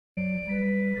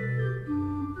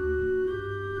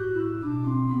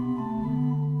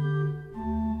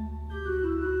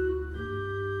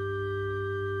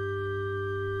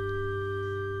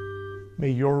May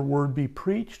your word be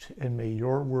preached and may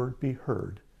your word be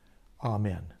heard.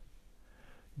 Amen.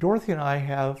 Dorothy and I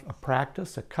have a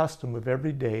practice, a custom of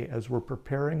every day as we're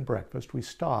preparing breakfast, we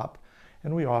stop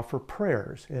and we offer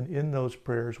prayers. And in those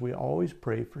prayers, we always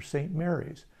pray for St.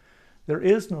 Mary's. There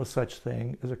is no such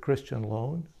thing as a Christian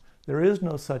alone. There is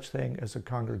no such thing as a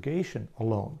congregation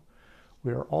alone.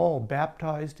 We are all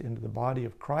baptized into the body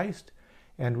of Christ,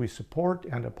 and we support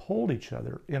and uphold each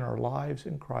other in our lives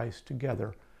in Christ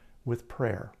together with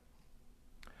prayer.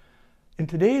 In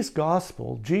today's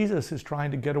gospel, Jesus is trying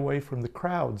to get away from the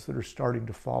crowds that are starting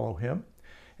to follow him,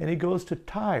 and he goes to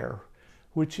Tyre,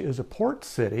 which is a port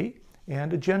city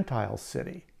and a Gentile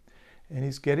city. And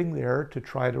he's getting there to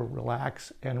try to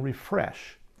relax and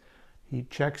refresh. He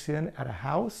checks in at a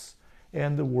house,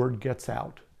 and the word gets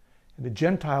out. And a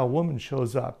Gentile woman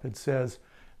shows up and says,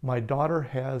 "My daughter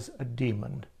has a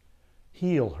demon.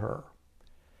 Heal her."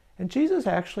 And Jesus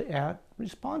actually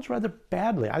responds rather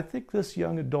badly. I think this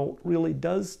young adult really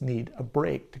does need a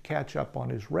break to catch up on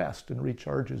his rest and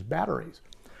recharge his batteries.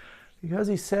 Because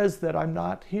he says that I'm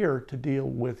not here to deal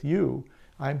with you,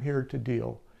 I'm here to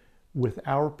deal with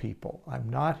our people. I'm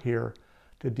not here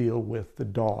to deal with the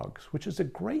dogs, which is a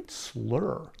great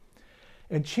slur.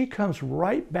 And she comes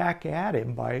right back at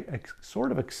him by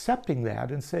sort of accepting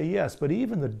that and say, yes, but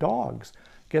even the dogs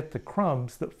get the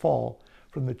crumbs that fall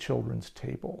from the children's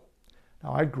table.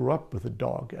 Now, I grew up with a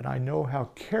dog, and I know how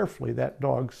carefully that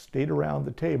dog stayed around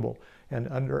the table and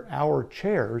under our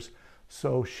chairs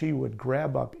so she would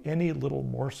grab up any little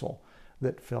morsel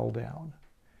that fell down.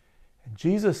 And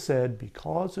Jesus said,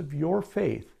 because of your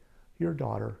faith, your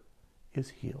daughter is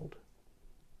healed.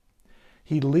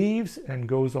 He leaves and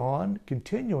goes on,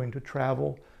 continuing to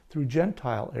travel through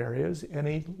Gentile areas, and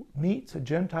he meets a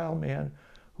Gentile man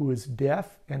who is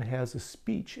deaf and has a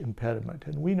speech impediment.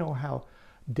 And we know how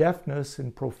deafness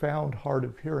and profound hard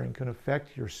of hearing can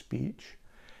affect your speech.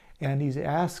 And he's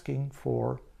asking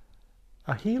for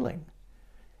a healing.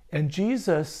 And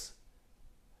Jesus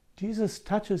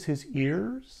touches his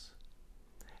ears,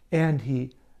 and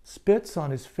he spits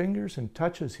on his fingers and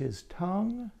touches his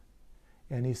tongue,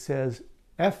 and he says,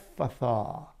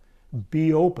 "Ephphatha,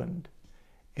 be opened."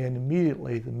 And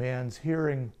immediately the man's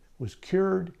hearing was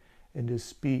cured and his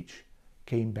speech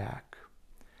came back.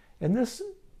 And this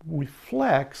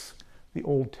reflects the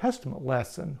Old Testament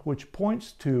lesson, which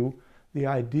points to the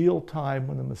ideal time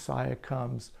when the Messiah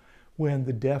comes, when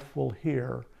the deaf will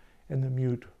hear and the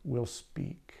mute will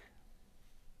speak.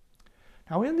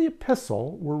 Now, in the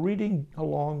epistle, we're reading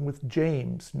along with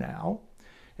James now,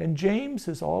 and James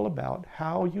is all about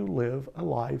how you live a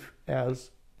life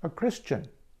as a Christian,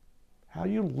 how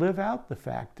you live out the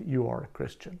fact that you are a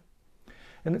Christian.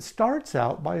 And it starts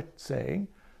out by saying,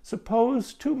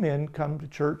 suppose two men come to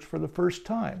church for the first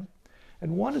time,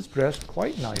 and one is dressed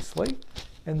quite nicely,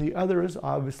 and the other has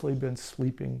obviously been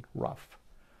sleeping rough.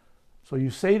 So you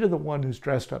say to the one who's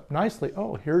dressed up nicely,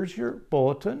 "Oh, here's your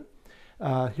bulletin,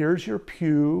 here's your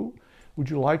pew. Would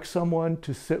you like someone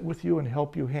to sit with you and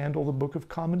help you handle the Book of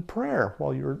Common Prayer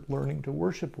while you're learning to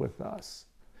worship with us?"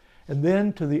 And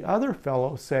then to the other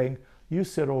fellow saying, "You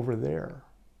sit over there."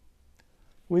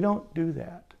 We don't do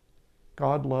that.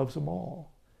 God loves them all.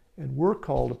 And we're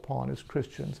called upon as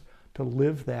Christians to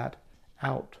live that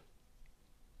out.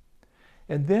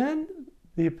 And then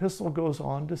the epistle goes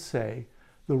on to say,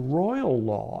 the royal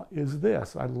law is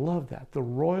this. I love that. The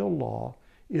royal law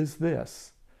is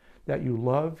this, that you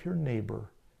love your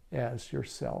neighbor as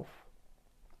yourself.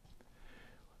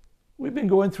 We've been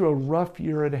going through a rough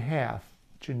year and a half,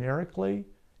 generically,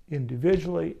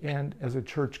 individually, and as a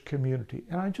church community.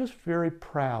 And I'm just very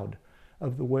proud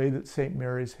of the way that St.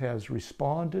 Mary's has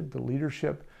responded. The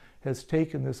leadership has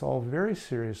taken this all very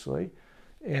seriously.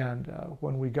 And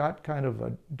when we got kind of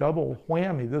a double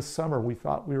whammy this summer, we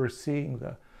thought we were seeing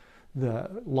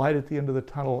the light at the end of the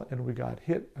tunnel, and we got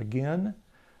hit again.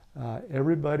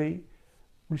 Everybody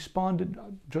responded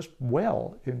just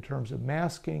well in terms of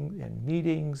masking and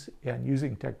meetings and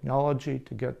using technology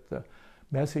to get the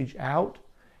message out.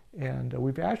 And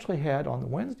we've actually had, on the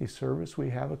Wednesday service, we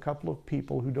have a couple of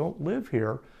people who don't live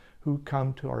here who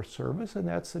come to our service, and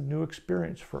that's a new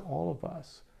experience for all of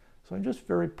us. So I'm just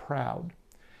very proud.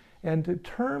 And in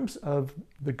terms of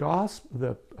the gospel,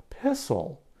 the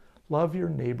epistle, love your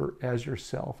neighbor as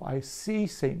yourself, I see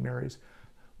St. Mary's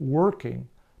working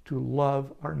to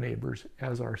love our neighbors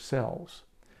as ourselves.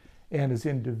 And as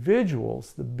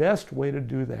individuals, the best way to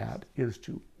do that is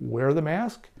to wear the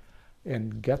mask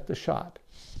and get the shot.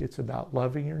 It's about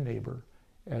loving your neighbor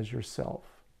as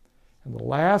yourself. And the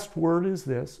last word is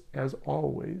this, as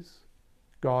always,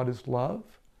 God is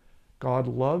love. God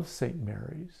loves St.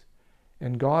 Mary's,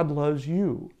 and God loves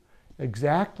you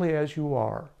exactly as you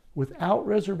are, without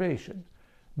reservation,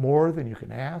 more than you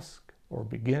can ask or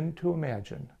begin to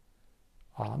imagine.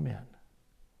 Amen.